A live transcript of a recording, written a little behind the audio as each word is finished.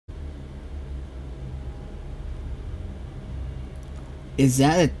Is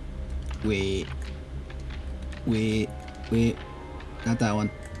that a... Wait. Wait. Wait. Not that one.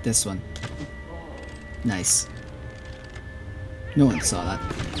 This one. Nice. No one saw that.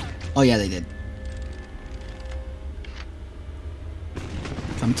 Oh yeah, they did.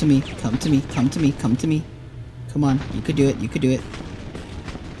 Come to me. Come to me. Come to me. Come to me. Come on. You could do it. You could do it.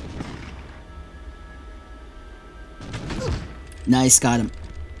 Nice. Got him.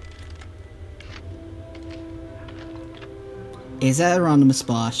 Is that Aronimus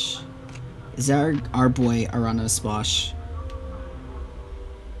Bosch? Is that our boy Aronimus Bosch?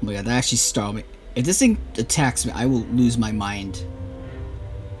 Oh my god, that actually startled me. If this thing attacks me, I will lose my mind.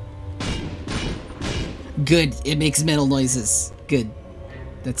 Good. It makes metal noises. Good.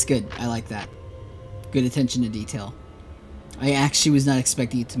 That's good. I like that. Good attention to detail. I actually was not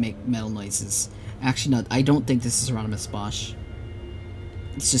expecting it to make metal noises. Actually, not. I don't think this is Aronimus Bosch.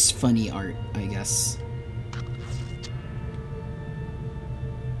 It's just funny art, I guess.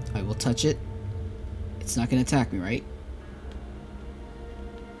 I will touch it. It's not gonna attack me, right?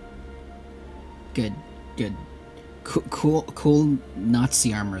 Good, good. Cool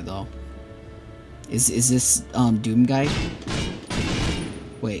Nazi armor though. Is this Doom guy?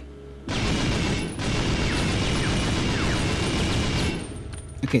 Wait.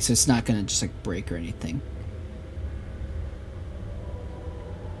 Okay, so it's not gonna just like break or anything.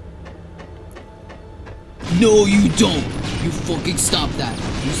 No, you don't! You fucking stop that!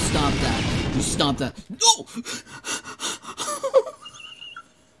 You stop that! You stop that! No!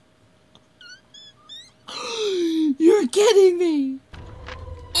 You're kidding me!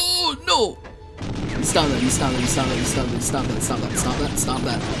 Oh no! Stop that! You stop that! You stop that! You stop that! You stop that! Stop that! Stop that! Stop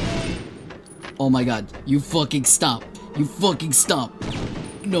that! Oh my god! You fucking stop! You fucking stop!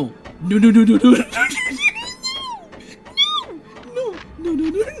 No! No! No! No! No! No! No! No! No! No! No!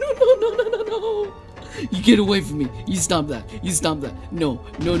 No! No! No! No! You get away from me! You stop that! You stop that! No!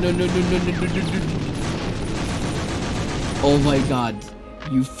 No! No! No! No! No! No! No! No! No! Oh my god!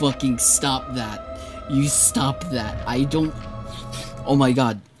 You fucking stop that! You stop that! I don't... Oh my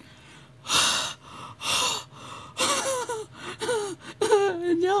god!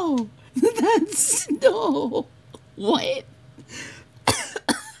 No! That's... No! What?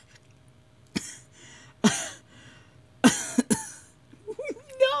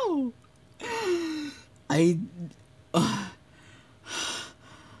 No!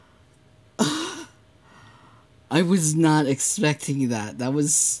 I was not expecting that. That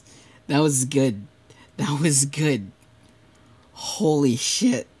was good. That was good. Holy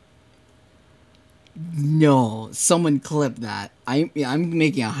shit. No, someone clip that. I'm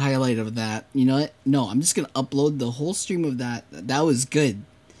making a highlight of that. You know what? No, I'm just gonna upload the whole stream of that. That was good.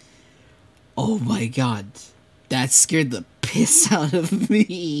 Oh my god. That scared the piss out of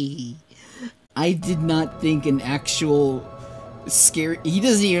me. I did not think an actual scary... He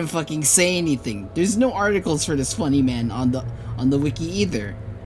doesn't even fucking say anything. There's no articles for this funny man on the wiki either.